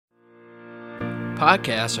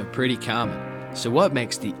Podcasts are pretty common, so what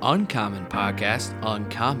makes the Uncommon Podcast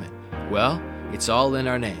uncommon? Well, it's all in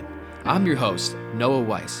our name. I'm your host, Noah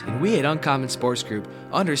Weiss, and we at Uncommon Sports Group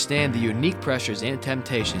understand the unique pressures and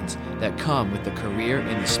temptations that come with a career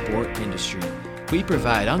in the sport industry. We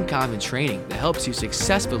provide uncommon training that helps you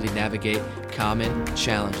successfully navigate common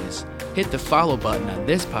challenges. Hit the follow button on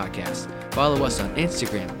this podcast. Follow us on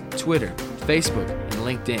Instagram, Twitter, Facebook, and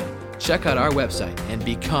LinkedIn. Check out our website and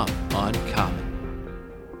become uncommon.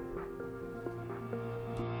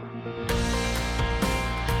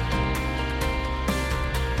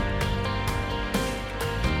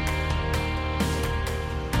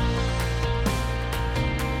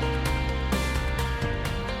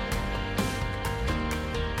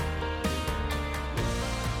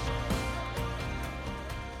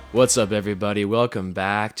 What's up, everybody? Welcome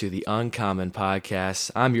back to the Uncommon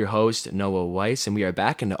Podcast. I'm your host, Noah Weiss, and we are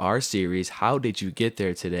back into our series, How Did You Get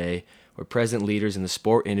There Today?, where present leaders in the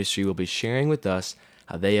sport industry will be sharing with us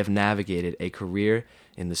how they have navigated a career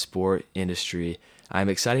in the sport industry. I'm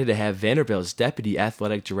excited to have Vanderbilt's Deputy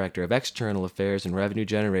Athletic Director of External Affairs and Revenue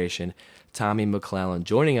Generation, Tommy McClelland,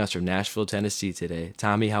 joining us from Nashville, Tennessee today.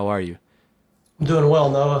 Tommy, how are you? I'm doing well,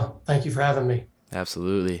 Noah. Thank you for having me.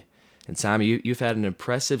 Absolutely. And Tommy, you've had an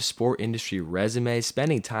impressive sport industry resume,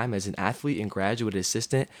 spending time as an athlete and graduate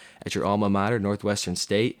assistant at your alma mater, Northwestern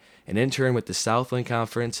State, an intern with the Southland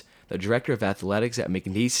Conference, the director of athletics at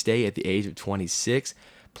McNeese State at the age of 26,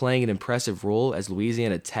 playing an impressive role as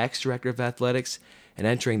Louisiana Tech's director of athletics, and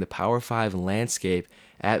entering the Power 5 landscape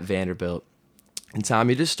at Vanderbilt. And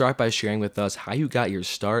Tommy, just start by sharing with us how you got your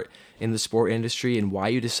start in the sport industry and why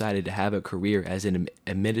you decided to have a career as an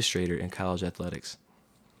administrator in college athletics.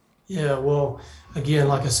 Yeah, well, again,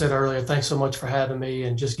 like I said earlier, thanks so much for having me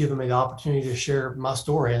and just giving me the opportunity to share my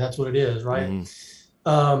story. And that's what it is, right?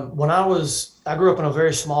 When I grew up in a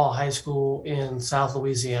very small high school in South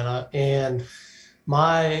Louisiana, and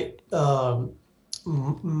my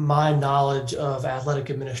knowledge of athletic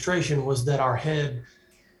administration was that our head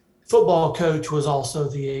football coach was also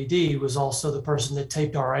the AD, was also the person that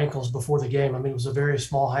taped our ankles before the game. I mean, it was a very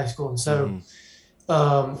small high school. And so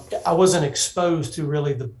I wasn't exposed to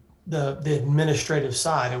really the administrative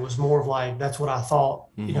side. It was more of like, that's what I thought,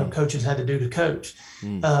 coaches had to do to coach.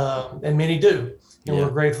 And many do, and we're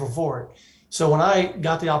grateful for it. So when I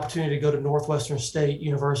got the opportunity to go to Northwestern State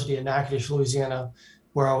University in Natchitoches, Louisiana,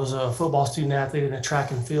 where I was a football student athlete and a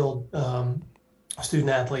track and field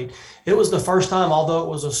student athlete, it was the first time, although it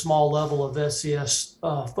was a small level of SCS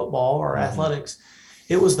football or athletics,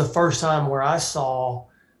 it was the first time where I saw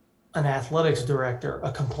an athletics director, a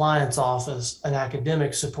compliance office, an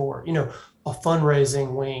academic support, a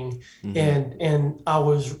fundraising wing. And I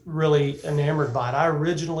was really enamored by it. I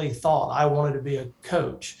originally thought I wanted to be a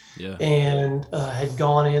coach and had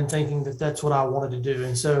gone in thinking that that's what I wanted to do.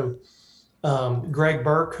 And so Greg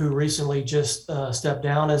Burke, who recently just stepped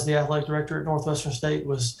down as the athletic director at Northwestern State,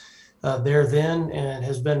 was there then and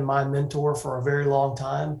has been my mentor for a very long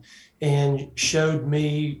time, and showed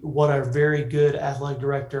me what a very good athletic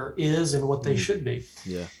director is and what they should be.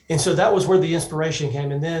 Yeah. And so that was where the inspiration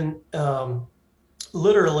came. And then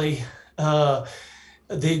literally going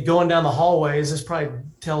down the hallways, this probably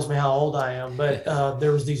tells me how old I am, but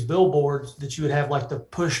there was these billboards that you would have, like the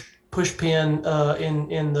push pin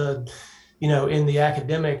in the in the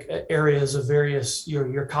academic areas of various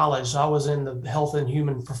your college. So I was in the Health and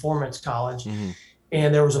Human Performance College.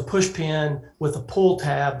 And there was a push pin with a pull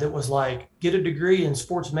tab that was like, get a degree in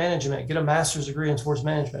sports management, get a master's degree in sports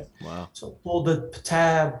management. Wow. So pulled the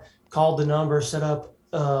tab, called the number, set up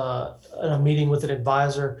a meeting with an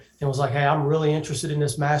advisor, and was like, hey, I'm really interested in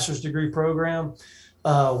this master's degree program.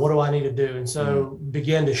 What do I need to do? And so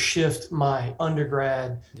began to shift my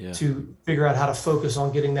undergrad to figure out how to focus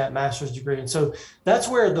on getting that master's degree. And so that's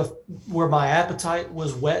where my appetite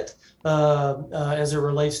was whet as it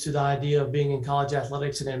relates to the idea of being in college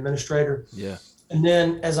athletics and an administrator. Yeah. And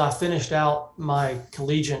then as I finished out my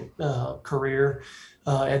collegiate career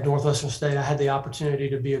at Northwestern State, I had the opportunity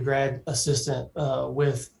to be a grad assistant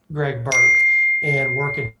with Greg Burke and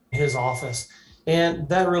work in his office. And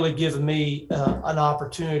that really gave me an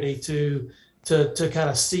opportunity to kind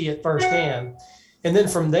of see it firsthand. And then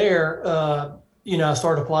from there, I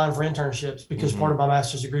started applying for internships because part of my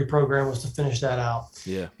master's degree program was to finish that out.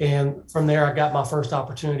 Yeah. And from there, I got my first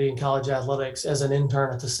opportunity in college athletics as an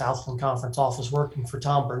intern at the Southland Conference office working for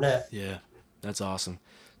Tom Burnett. Yeah, that's awesome.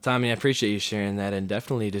 Tommy, I appreciate you sharing that, and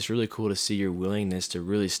definitely just really cool to see your willingness to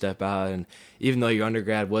really step out. And even though your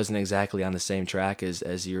undergrad wasn't exactly on the same track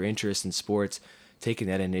as your interest in sports, taking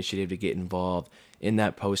that initiative to get involved in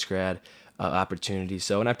that post-grad. opportunities.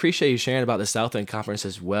 So, and I appreciate you sharing about the Southland Conference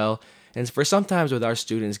as well. And for sometimes with our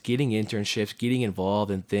students, getting internships, getting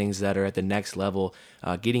involved in things that are at the next level,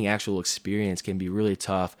 getting actual experience can be really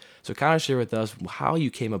tough. So kind of share with us how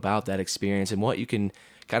you came about that experience and what you can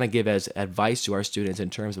kind of give as advice to our students in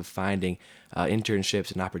terms of finding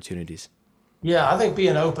internships and opportunities. Yeah, I think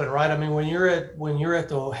being open, right? I mean, when you're at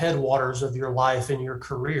the headwaters of your life and your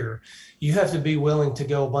career, you have to be willing to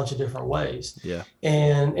go a bunch of different ways Yeah.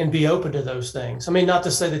 and be open to those things. I mean, not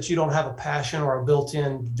to say that you don't have a passion or a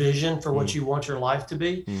built-in vision for what you want your life to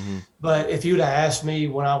be, Mm-hmm. but if you'd have asked me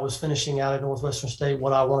when I was finishing out at Northwestern State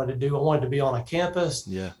what I wanted to do, I wanted to be on a campus.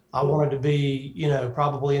 Yeah. I wanted to be,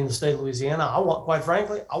 probably in the state of Louisiana. Quite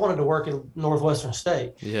frankly, I wanted to work at Northwestern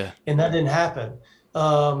State, Yeah. and that didn't happen.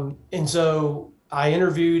 And so I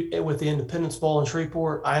interviewed with the Independence Bowl in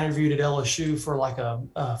Shreveport. I interviewed at LSU for like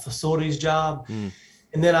a facilities job.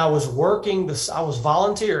 And then I was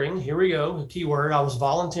volunteering. Here we go, a key word. I was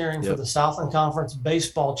volunteering for the Southland Conference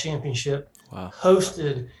Baseball Championship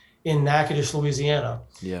hosted in Natchitoches, Louisiana.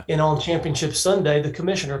 Yeah. And on Championship Sunday, the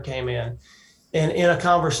commissioner came in. And in a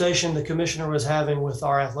conversation the commissioner was having with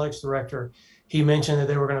our athletics director, he mentioned that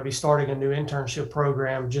they were going to be starting a new internship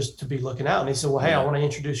program just to be looking out. And he said, well, hey, I want to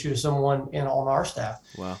introduce you to someone on our staff.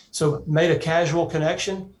 Wow. So made a casual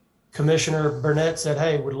connection. Commissioner Burnett said,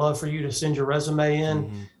 hey, would love for you to send your resume in.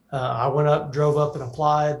 Mm-hmm. I went up, drove up and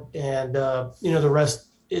applied. And, the rest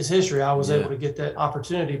is history. I was able to get that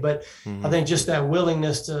opportunity. But I think just that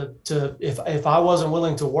willingness to if I wasn't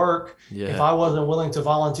willing to work, if I wasn't willing to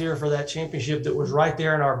volunteer for that championship that was right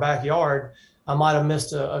there in our backyard, I might have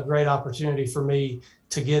missed a great opportunity for me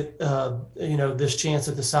to get, this chance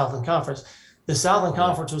at the Southland Conference. The Southland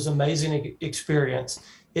Conference was an amazing experience.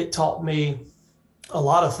 It taught me a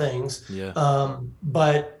lot of things. Yeah.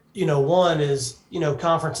 But, one is,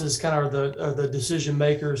 conferences kind of are the decision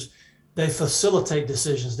makers. They facilitate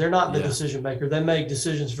decisions. They're not the decision maker. They make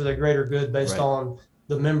decisions for the greater good based on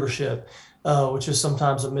the membership, which is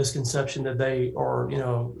sometimes a misconception that they are,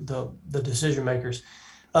 the decision makers.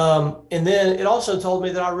 And then it also told me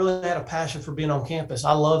that I really had a passion for being on campus.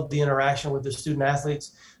 I loved the interaction with the student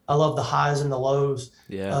athletes. I love the highs and the lows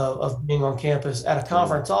of being on campus at a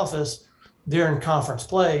conference office during conference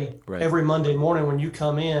play. Every Monday morning when you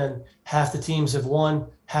come in, half the teams have won,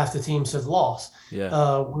 half the teams have lost.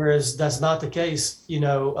 Whereas that's not the case,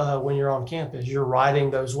 when you're on campus, you're riding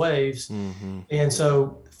those waves. Mm-hmm. And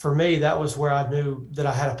so for me, that was where I knew that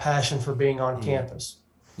I had a passion for being on campus.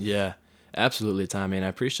 Yeah. Absolutely, Tommy, and I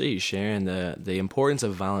appreciate you sharing the importance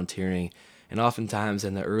of volunteering. And oftentimes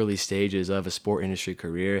in the early stages of a sport industry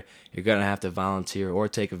career, you're going to have to volunteer or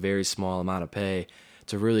take a very small amount of pay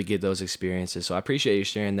to really get those experiences. So I appreciate you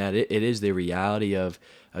sharing that. It is the reality of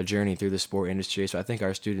a journey through the sport industry. So I think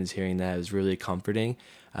our students hearing that is really comforting,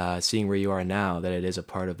 seeing where you are now, that it is a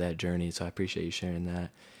part of that journey. So I appreciate you sharing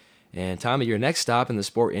that. And Tommy, your next stop in the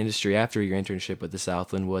sport industry after your internship with the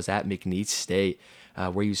Southland was at McNeese State,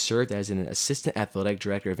 where you served as an assistant athletic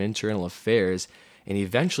director of internal affairs and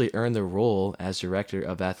eventually earned the role as director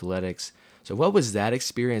of athletics. So what was that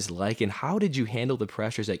experience like, and how did you handle the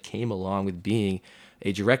pressures that came along with being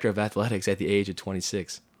a director of athletics at the age of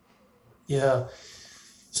 26? Yeah.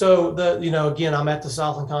 So again, I'm at the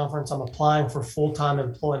Southland Conference. I'm applying for full-time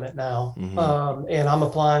employment now. Mm-hmm. And I'm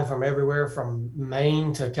applying from everywhere from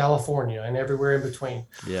Maine to California and everywhere in between.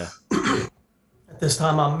 Yeah. At this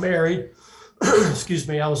time I'm married. Excuse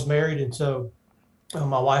me. I was married. And so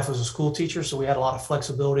my wife was a school teacher. So we had a lot of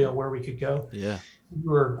flexibility on where we could go. Yeah.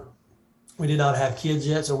 We did not have kids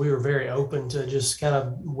yet. So we were very open to just kind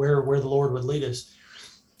of where the Lord would lead us.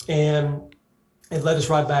 And it led us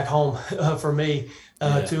right back home for me.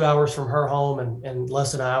 2 hours from her home and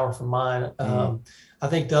less than an hour from mine. I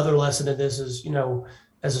think the other lesson in this is,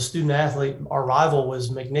 as a student athlete, our rival was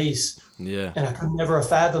McNeese. Yeah. And I could never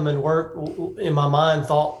fathom and work in my mind,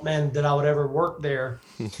 thought, man, that I would ever work there.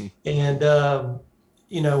 And,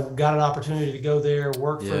 got an opportunity to go there,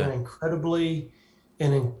 work for an incredibly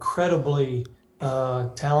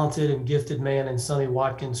talented and gifted man in Sonny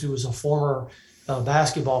Watkins, who was a former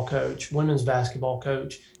basketball coach, women's basketball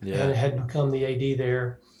coach, and had become the AD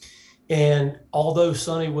there. And although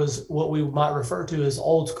Sonny was what we might refer to as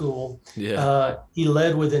old school, he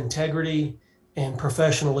led with integrity and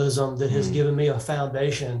professionalism that has given me a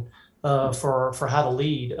foundation for how to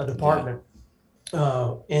lead a department.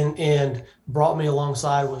 And brought me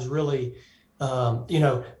alongside was really,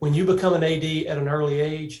 when you become an AD at an early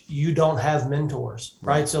age, you don't have mentors,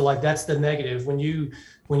 right? So like that's the negative. When you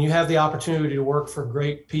have the opportunity to work for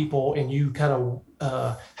great people and you kind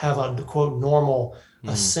of have a quote normal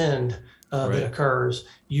ascend that occurs.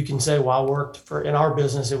 You can say, well, I worked for, in our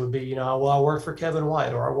business, it would be, well, I worked for Kevin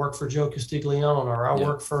White, or I worked for Joe Castiglione, or I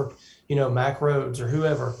worked for, Mac Rhodes or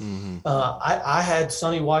whoever. I had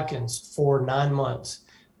Sonny Watkins for 9 months,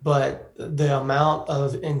 but the amount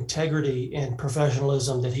of integrity and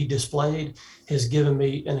professionalism that he displayed has given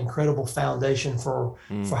me an incredible foundation for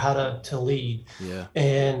how to lead. Yeah.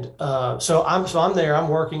 And so I'm there. I'm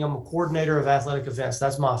working. I'm a coordinator of athletic events.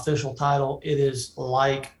 That's my official title. It is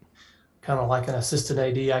kind of like an assistant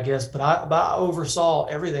AD, I guess. But I oversaw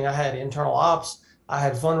everything. I had internal ops. I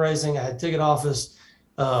had fundraising. I had ticket office,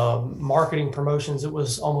 marketing, promotions. It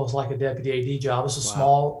was almost like a deputy AD job. It's a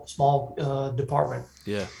small department.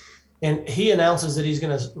 Yeah. And he announces that he's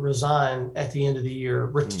going to resign at the end of the year.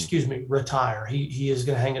 Retire. He is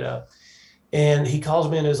going to hang it up. And he calls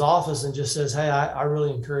me in his office and just says, "Hey, I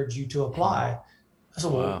really encourage you to apply." I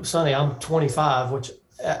said, "Well, Sonny, I'm 25," which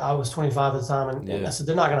I was 25 at the time. And I said,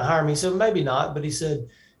 "They're not going to hire me." He said, "Maybe not." But he said,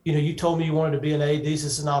 "You told me you wanted to be an AD. This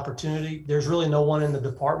is an opportunity. There's really no one in the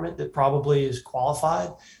department that probably is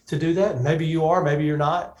qualified to do that. Maybe you are, maybe you're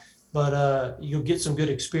not, but you'll get some good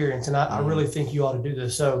experience. And I really think you ought to do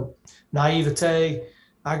this." So naivete,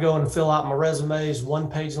 I go and fill out my resumes, 1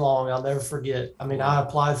 page long. I'll never forget. I mean, I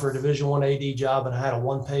applied for a Division I AD job and I had a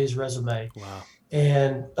 1-page resume. Wow.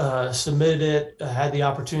 And submitted it, had the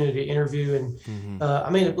opportunity to interview. And I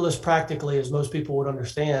mean, it was practically, as most people would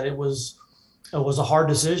understand, it was a hard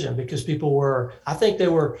decision because I think they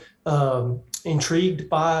were intrigued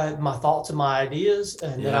by my thoughts and my ideas.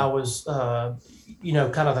 And that I was,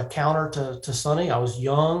 kind of the counter to Sonny. I was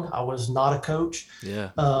young. I was not a coach. Yeah.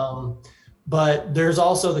 But there's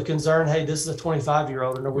also the concern, hey, this is a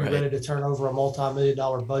 25-year-old, and are we ready to turn over a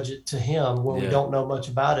multi-million-dollar budget to him when we don't know much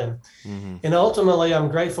about him? And ultimately, I'm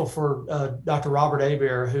grateful for Dr. Robert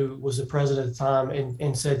Aber, who was the president at the time,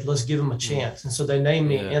 and said, let's give him a chance. And so they named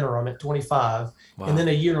me interim at 25. Wow. And then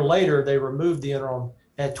a year later, they removed the interim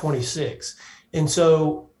at 26. And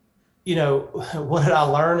so, what did I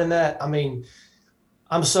learn in that? I mean,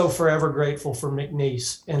 I'm so forever grateful for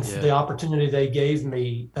McNeese and for the opportunity they gave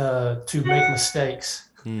me to make mistakes,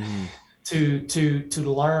 to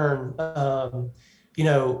learn.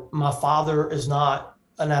 My father is not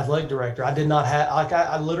an athletic director. I did not have,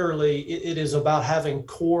 I literally, it is about having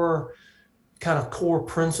core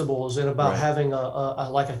principles and about having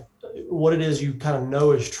what it is you kind of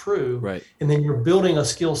know is true. Right. And then you're building a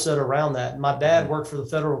skill set around that. My dad worked for the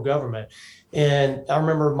federal government. And I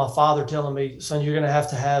remember my father telling me, "Son, you're going to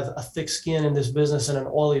have a thick skin in this business and an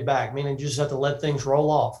oily back," meaning you just have to let things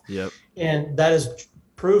roll off. Yep. And that is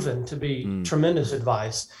proven to be tremendous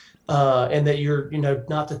advice. And that you're,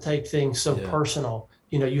 not to take things so personal.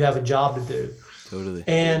 You have a job to do. Totally.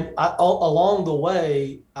 And along the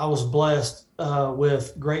way, I was blessed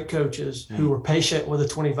with great coaches who were patient with a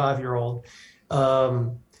 25-year-old.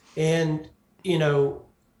 And,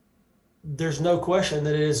 there's no question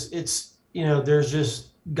that it's there's just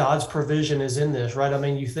God's provision is in this, right? I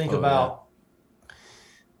mean, you think about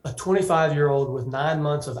a 25-year-old with 9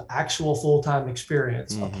 months of actual full-time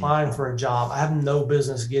experience applying for a job. I have no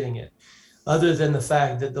business getting it, other than the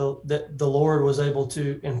fact that the Lord was able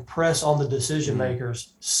to impress on the decision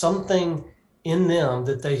makers something in them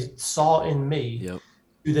that they saw in me,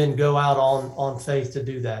 to then go out on faith to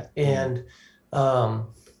do that. And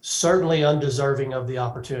certainly undeserving of the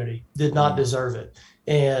opportunity, did not deserve it.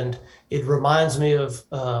 And it reminds me of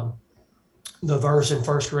the verse in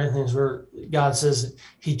 1 Corinthians where God says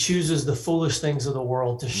he chooses the foolish things of the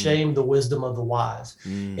world to shame the wisdom of the wise.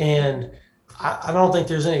 And I don't think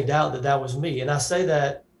there's any doubt that was me. And I say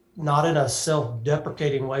that not in a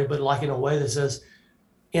self-deprecating way, but like in a way that says,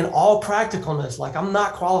 in all practicalness, like I'm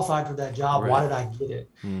not qualified for that job. Why did I get it?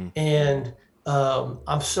 And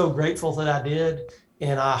I'm so grateful that I did.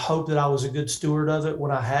 And I hope that I was a good steward of it when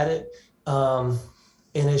I had it.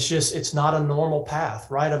 And it's not a normal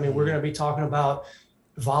path, right? I mean, we're going to be talking about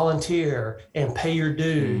volunteer and pay your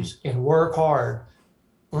dues and work hard.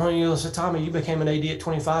 Well, say, Tommy, you became an AD at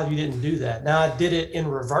 25. You didn't do that. Now I did it in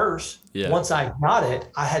reverse. Yeah. Once I got it,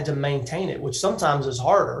 I had to maintain it, which sometimes is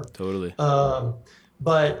harder. Totally.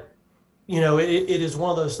 But it is one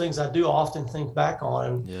of those things I do often think back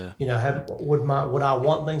on. And, would I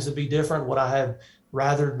want things to be different? Would I have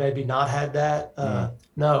rather maybe not had that?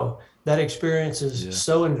 No. That experience is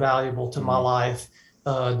so invaluable to my life,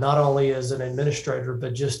 not only as an administrator,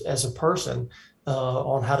 but just as a person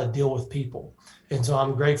on how to deal with people. And so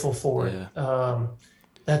I'm grateful for it.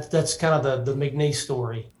 That's kind of the McNeese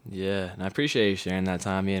story. Yeah, and I appreciate you sharing that,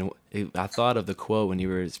 Tommy. And I thought of the quote when you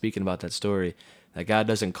were speaking about that story, that God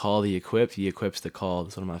doesn't call the equipped, he equips the called.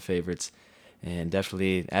 It's one of my favorites. And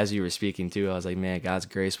definitely, as you were speaking too, I was like, man, God's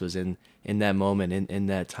grace was in that moment, in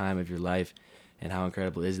that time of your life, and how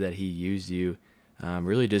incredible is that He used you,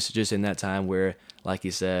 really just in that time where, like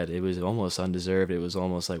you said, it was almost undeserved. It was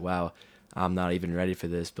almost like, wow, I'm not even ready for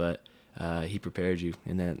this, but He prepared you,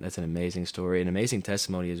 and that's an amazing story, an amazing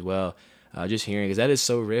testimony as well. Just hearing, because that is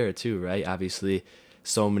so rare too, right? Obviously,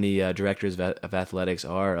 so many directors of athletics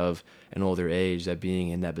are of an older age, that being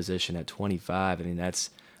in that position at 25. I mean,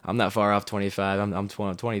 I'm not far off 25. I'm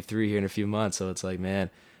 23 here in a few months, so it's like, man,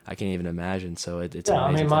 I can't even imagine. So it's an Yeah, I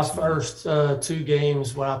amazing mean, my testimony. first two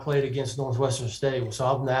games when I played against Northwestern State, so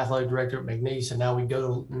I'm the athletic director at McNeese, and now we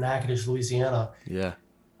go to Natchitoches, Louisiana. Yeah.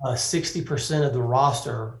 60% of the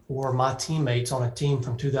roster were my teammates on a team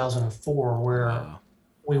from 2004 where Wow.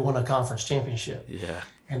 we won a conference championship. Yeah.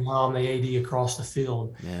 And now I'm the AD across the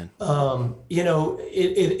field. Man.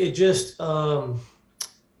 It just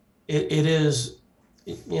it is,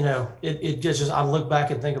 it just, I look back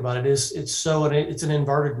and think about it. It's an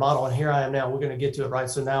inverted model, and here I am now. We're going to get to it, right?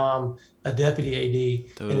 So now I'm a deputy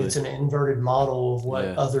AD, Totally. and it's an inverted model of what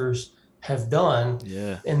others have done.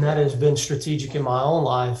 Yeah. And that has been strategic in my own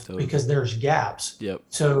life because there's gaps. Yep.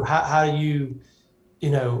 So how do you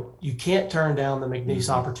can't turn down the McNeese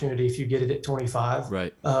opportunity if you get it at 25.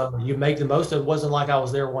 Right. You make the most of it. It wasn't like I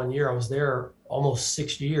was there 1 year. I was there almost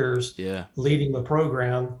 6 years, leading the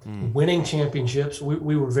program, winning championships.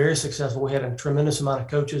 We were very successful. We had a tremendous amount of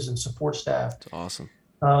coaches and support staff. That's awesome.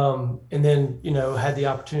 And then, had the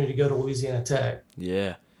opportunity to go to Louisiana Tech.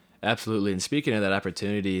 Yeah, absolutely. And speaking of that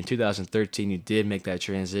opportunity, in 2013, you did make that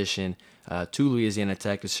transition to Louisiana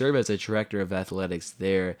Tech to serve as the director of athletics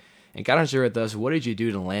there. And kind of share with us, what did you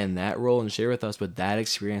do to land that role, and share with us what that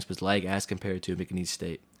experience was like as compared to McNeese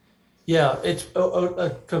State? Yeah, it's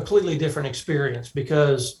a completely different experience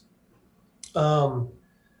because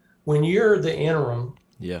when you're the interim,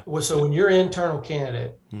 so when you're an internal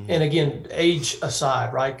candidate, and again, age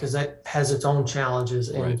aside, right, because that has its own challenges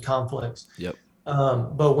and conflicts. Yep.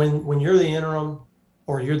 But when you're the interim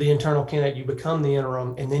or you're the internal candidate, you become the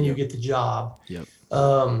interim, and then you get the job. Yep.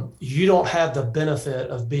 You don't have the benefit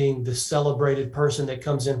of being the celebrated person that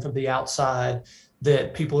comes in from the outside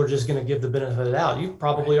that people are just going to give the benefit of the doubt. You've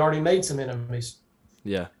probably already made some enemies.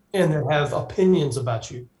 Yeah. And they have opinions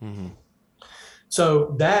about you.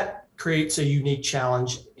 So that creates a unique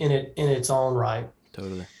challenge in its own right.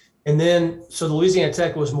 Totally. And then, so the Louisiana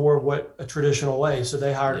Tech was more of what a traditional way. So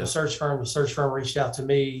they hired a search firm. The search firm reached out to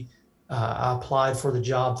me. I applied for the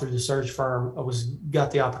job through the search firm.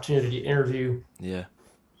 Got the opportunity to interview. Yeah.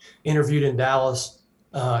 Interviewed in Dallas.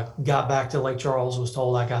 Got back to Lake Charles, was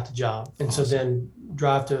told I got the job. And so then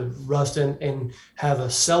drive to Ruston and have a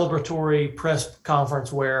celebratory press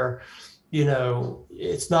conference where,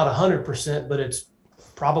 it's not 100%, but it's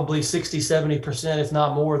probably 60, 70%, if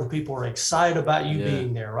not more, the people are excited about you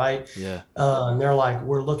being there, right? Yeah. And they're like,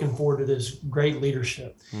 we're looking forward to this great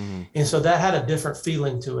leadership. And so that had a different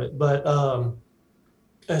feeling to it. But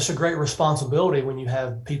it's a great responsibility when you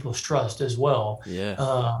have people's trust as well.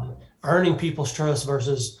 Yeah. Earning people's trust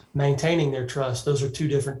versus maintaining their trust. Those are two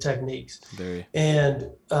different techniques. Very. And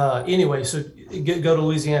anyway, so go to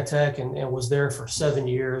Louisiana Tech and was there for 7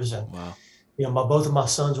 years. And wow. Both of my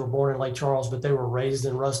sons were born in Lake Charles, but they were raised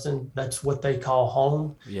in Ruston. That's what they call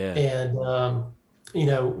home. Yeah. And,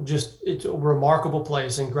 just it's a remarkable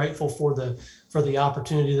place, and grateful for the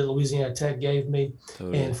opportunity that Louisiana Tech gave me.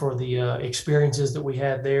 Totally. And for the experiences that we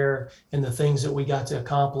had there and the things that we got to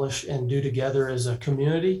accomplish and do together as a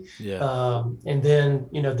community. Yeah. And then,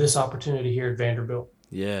 this opportunity here at Vanderbilt.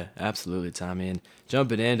 Yeah, absolutely, Tommy. And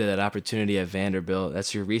jumping into that opportunity at Vanderbilt,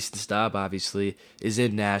 that's your recent stop, obviously, is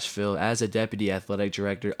in Nashville as a Deputy Athletic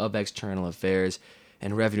Director of External Affairs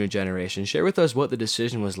and Revenue Generation. Share with us what the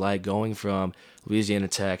decision was like going from Louisiana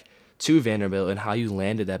Tech to Vanderbilt and how you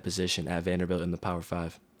landed that position at Vanderbilt in the Power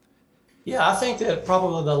Five. Yeah, I think that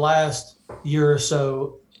probably the last year or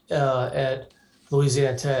so at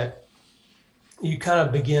Louisiana Tech, you kind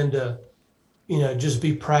of begin to just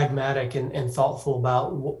be pragmatic and thoughtful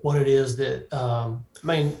about what it is that,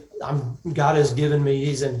 God has given me,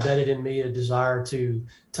 He's embedded in me a desire to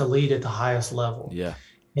lead at the highest level. Yeah.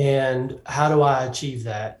 And how do I achieve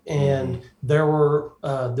that? And there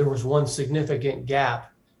was one significant gap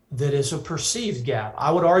that is a perceived gap.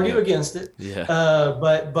 I would argue against it. Yeah.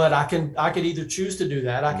 But I could either choose to do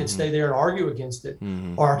that. I could stay there and argue against it,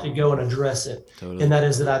 or I could go and address it. Totally. And that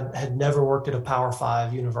is that I had never worked at a Power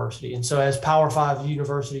 5 university. And so as Power 5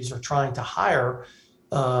 universities are trying to hire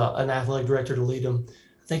an athletic director to lead them,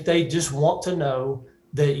 I think they just want to know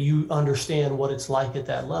that you understand what it's like at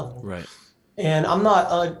that level. Right. And I'm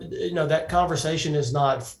not, that conversation is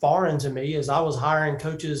not foreign to me as I was hiring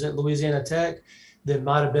coaches at Louisiana Tech that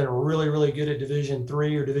might have been really, really good at Division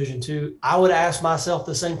III or Division II. I would ask myself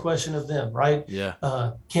the same question of them, right? Yeah,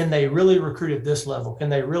 Can they really recruit at this level? Can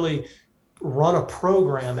they really run a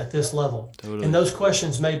program at this level? And totally, those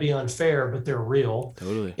questions may be unfair, but they're real.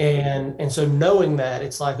 totally. And so knowing that,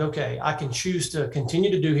 it's like, okay, I can choose to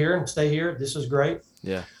continue to do here and stay here. This is great.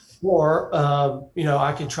 Yeah, Or,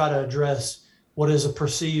 I can try to address what is a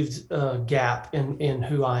perceived gap in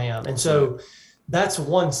who I am. And right. so that's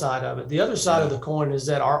one side of it. The other side of Yeah. the coin is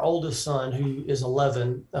that our oldest son, who is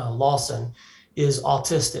 11, Lawson, is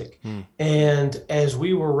autistic. Hmm. And as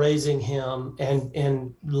we were raising him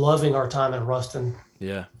and loving our time in Ruston,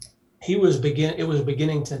 Yeah. it was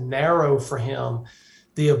beginning to narrow for him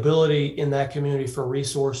the ability in that community for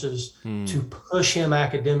resources Hmm. to push him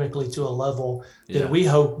academically to a level that Yeah. we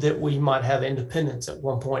hope that we might have independence at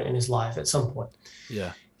one point in his life, at some point.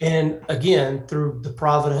 Yeah. And again, through the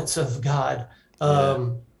providence of God, Yeah.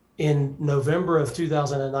 in November of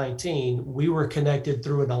 2019, we were connected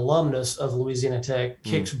through an alumnus of Louisiana Tech, Hmm.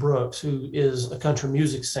 Kix Brooks, who is a country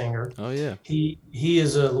music singer. Oh yeah. He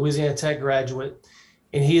is a Louisiana Tech graduate,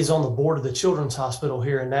 and he is on the board of the Children's Hospital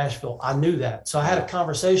here in Nashville. I knew that. So I had a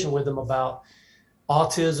conversation with him about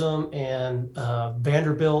autism and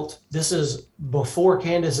Vanderbilt. This is before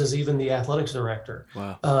Candace is even the athletics director.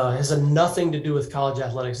 Wow. Has nothing to do with college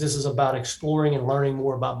athletics. This is about exploring and learning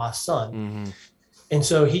more about my son. Mm-hmm. And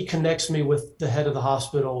so he connects me with the head of the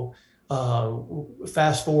hospital.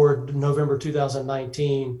 Fast forward to November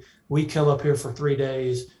 2019, we come up here for 3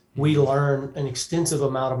 days. We learn an extensive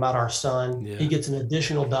amount about our son. Yeah. He gets an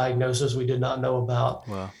additional diagnosis we did not know about.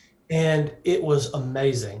 Wow. And it was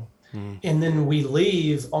amazing. Mm-hmm. And then we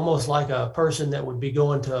leave almost like a person that would be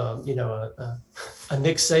going to, a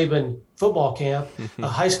Nick Saban football camp, a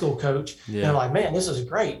high school coach. Yeah. And they're like, man, this is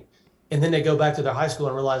great. And then they go back to their high school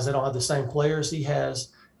and realize they don't have the same players he has.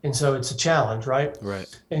 And so it's a challenge, right? Right.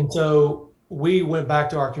 And so we went back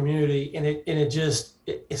to our community, and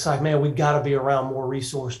it's like, man, we've got to be around more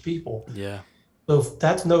resourced people. Yeah. So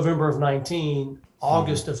that's November of 19,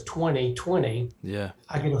 August of 2020. Yeah.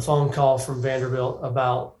 I get a phone call from Vanderbilt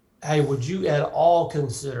about, hey, would you at all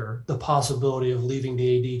consider the possibility of leaving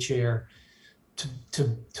the AD chair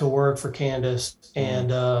to work for Candace and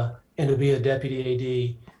to be a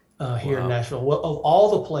deputy AD here in Nashville? Well, of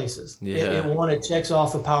all the places, it checks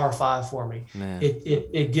off the Power Five for me. Man.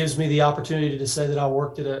 It gives me the opportunity to say that I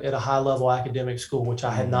worked at a high level academic school, which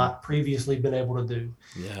I had not previously been able to do.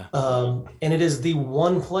 Yeah. And it is the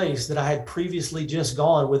one place that I had previously just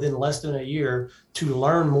gone within less than a year to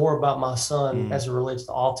learn more about my son as it relates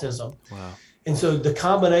to autism. Wow. And so the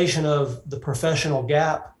combination of the professional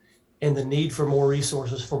gap and the need for more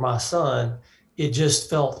resources for my son, it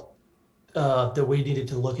just felt that we needed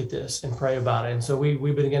to look at this and pray about it. And so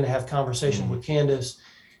we began to have conversations with Candace,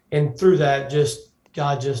 and through that,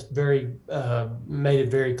 God just made it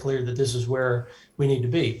very clear that this is where we need to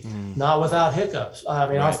be, not without hiccups. I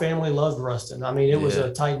mean, our family loved Ruston. I mean, it was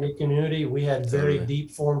a tight knit community. We had very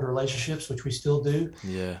deep formed relationships, which we still do.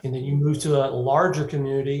 Yeah. And then you move to a larger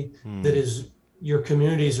community that is, your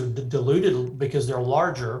communities are diluted because they're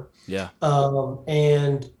larger. Yeah.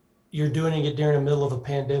 And you're doing it during the middle of a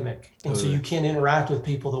pandemic. And so Totally. you can't interact with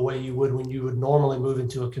people the way you would when you would normally move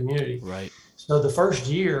into a community. Right. So the first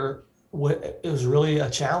year, it was really a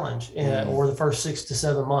challenge, or the first 6 to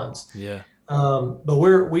 7 months. Yeah. But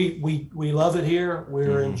we love it here.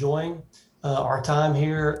 We're enjoying our time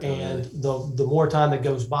here. And the more time that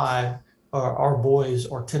goes by, our boys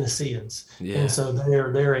are Tennesseans. Yeah. And so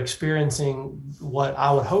they're experiencing what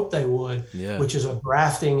I would hope they would, which is a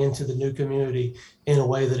grafting into the new community in a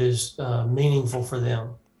way that is meaningful for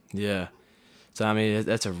them. Yeah. So, I mean,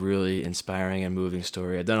 that's a really inspiring and moving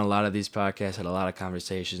story. I've done a lot of these podcasts, had a lot of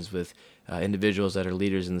conversations with individuals that are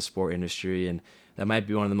leaders in the sport industry, and that might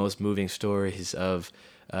be one of the most moving stories of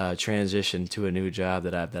transition to a new job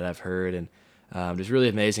that I've heard. And just really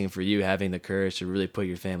amazing for you having the courage to really put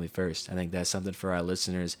your family first. I think that's something for our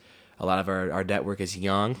listeners. A lot of our network is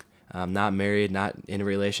young, not married, not in a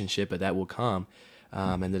relationship, but that will come.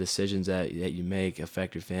 And the decisions that you make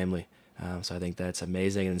affect your family. So I think that's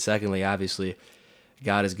amazing. And secondly, obviously,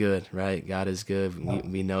 God is good, right? God is good.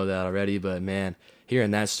 We know that already. But, man,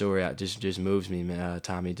 hearing that story just moves me, man,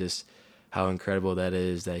 Tommy, just how incredible that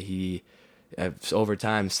is that he over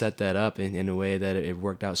time set that up in a way that it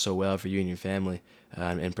worked out so well for you and your family,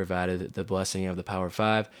 and provided the blessing of the Power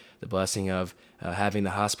Five, the blessing of having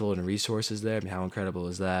the hospital and resources there. I mean, how incredible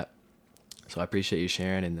is that? So I appreciate you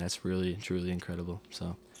sharing, and that's really, truly incredible.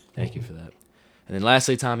 So thank you for that. And then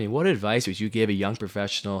lastly, Tommy, what advice would you give a young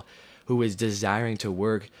professional who is desiring to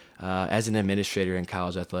work as an administrator in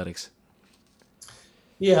college athletics?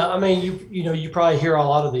 Yeah, I mean, you probably hear a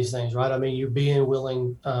lot of these things, right? I mean, you being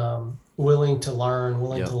willing to learn,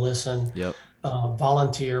 willing Yep. to listen, Yep.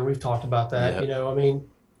 volunteer. We've talked about that. Yep. I mean,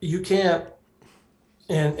 you can't.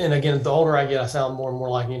 And again, the older I get, I sound more and more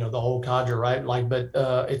like the old codger, right? Like, but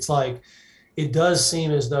it's like it does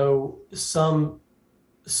seem as though some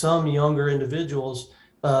younger individuals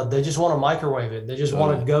they just want to microwave it. They just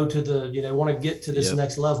want to go to they want to get to this Yep.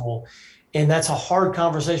 next level, and that's a hard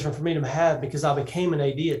conversation for me to have because I became an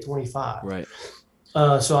AD at 25. Right.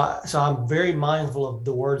 So I'm very mindful of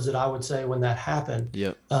the words that I would say when that happened.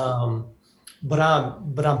 Yep. But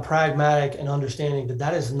I'm pragmatic and understanding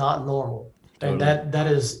that is not normal. Totally. And that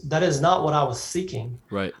is not what I was seeking.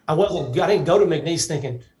 Right. I didn't go to McNeese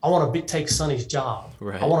thinking I want to take Sonny's job.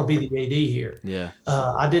 Right. I want to be the AD here. Yeah.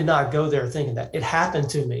 I did not go there thinking that. It happened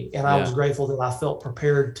to me, and I was grateful that I felt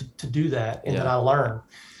prepared to do that and that I learned.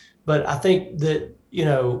 But I think that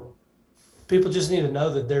people just need to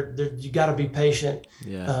know that you got to be patient.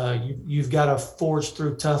 Yeah. You've got to forge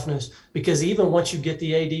through toughness, because even once you get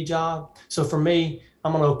the AD job. So for me,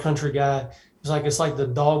 I'm an old country guy. It's like the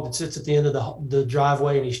dog that sits at the end of the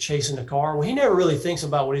driveway and he's chasing the car. Well, he never really thinks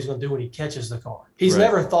about what he's going to do when he catches the car. He's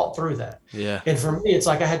never thought through that. Yeah. And for me, it's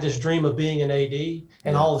like I had this dream of being an AD,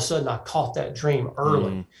 and all of a sudden I caught that dream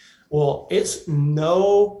early. Well, it's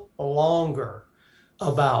no longer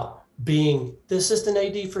about being the assistant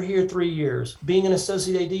AD for here 3 years, being an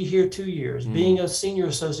associate AD here 2 years, being a senior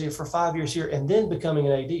associate for 5 years here, and then becoming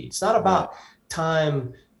an AD. It's not about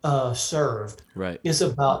time served. Right. It's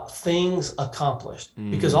about things accomplished,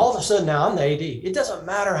 because all of a sudden now I'm the AD. It doesn't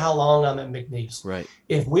matter how long I'm at McNeese. Right.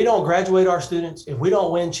 If we don't graduate our students, if we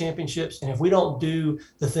don't win championships, and if we don't do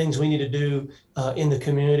the things we need to do in the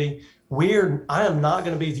community, I am not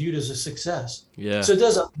going to be viewed as a success. Yeah. So it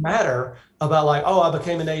doesn't matter about like, oh, I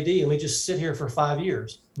became an AD and we just sit here for 5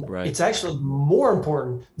 years. Right. It's actually more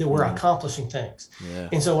important that we're accomplishing things. Yeah.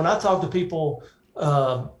 And so when I talk to people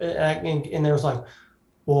and there's like,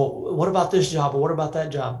 well, what about this job or what about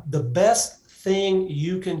that job? The best thing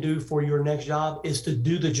you can do for your next job is to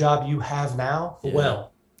do the job you have now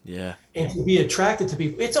well. Yeah. And to be attracted to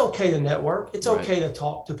people. It's okay to network. It's okay to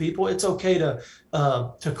talk to people. It's okay to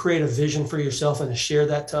create a vision for yourself and to share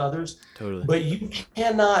that to others. Totally. But you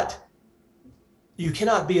cannot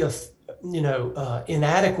be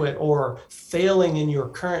inadequate or failing in your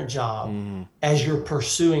current job as you're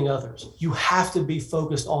pursuing others. You have to be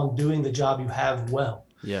focused on doing the job you have well.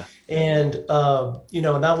 Yeah. And,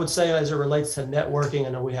 and I would say as it relates to networking, I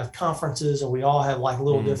know we have conferences and we all have like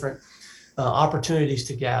little different opportunities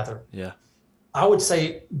to gather. Yeah. I would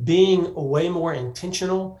say being way more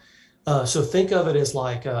intentional. So think of it as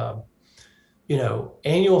like,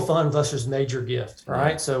 annual fund versus major gift,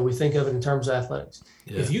 right? Yeah. So we think of it in terms of athletics.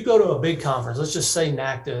 Yeah. If you go to a big conference, let's just say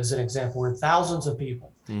NACDA as an example, where thousands of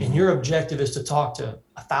people, and your objective is to talk to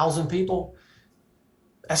 1,000 people,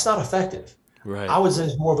 that's not effective. Right. I would say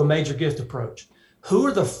it's more of a major gift approach. Who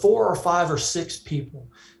are the 4 or 5 or 6 people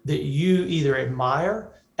that you either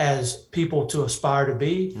admire as people to aspire to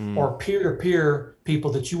be, or peer-to-peer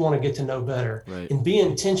people that you want to get to know better, and be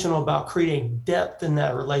intentional about creating depth in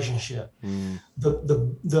that relationship.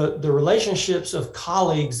 The relationships of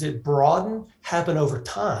colleagues that broaden happen over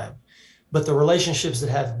time, but the relationships that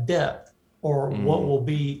have depth, or what will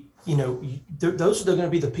be, those are going to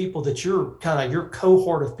be the people that you're your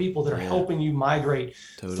cohort of people that are helping you migrate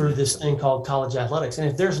through this thing called college athletics. And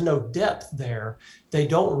if there's no depth there, they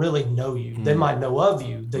don't really know you. They might know of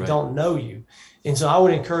you. They don't know you. And so I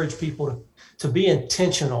would encourage people to be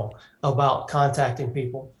intentional about contacting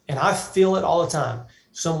people. And I feel it all the time.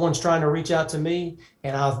 Someone's trying to reach out to me,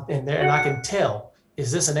 and I can tell,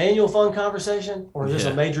 is this an annual fund conversation or is this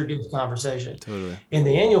a major gift conversation? Totally. And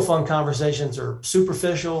the annual fund conversations are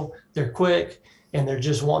superficial, they're quick, and they're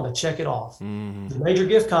just wanting to check it off. The major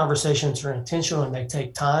gift conversations are intentional and they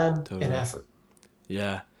take time and effort.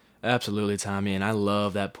 Yeah, absolutely, Tommy. And I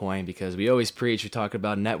love that point, because we always preach, we talk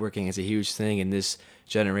about networking as a huge thing in this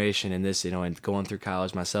generation, and this, and going through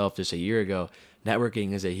college myself just a year ago,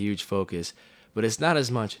 networking is a huge focus. But it's not as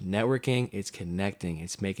much networking, it's connecting.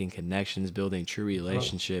 It's making connections, building true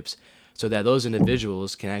relationships, so that those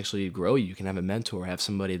individuals can actually grow you. You can have a mentor, have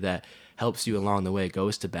somebody that helps you along the way,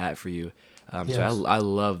 goes to bat for you. So I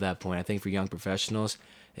love that point. I think for young professionals,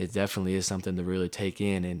 it definitely is something to really take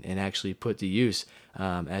in and actually put to use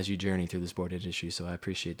as you journey through the sport industry. So I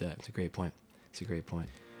appreciate that. It's a great point.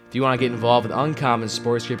 If you want to get involved with Uncommon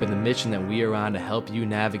Sports Group and the mission that we are on to help you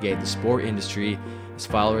navigate the sport industry as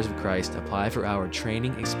followers of Christ, apply for our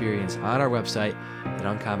training experience on our website at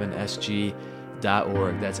uncommonsg.com.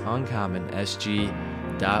 That's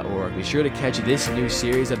uncommonsg.org. Be sure to catch this new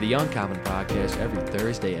series of the Uncommon Podcast every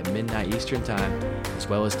Thursday at midnight Eastern Time, as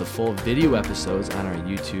well as the full video episodes on our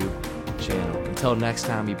YouTube channel. Until next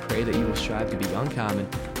time, we pray that you will strive to be uncommon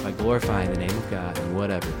by glorifying the name of God in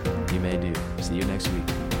whatever you may do. See you next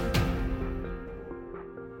week.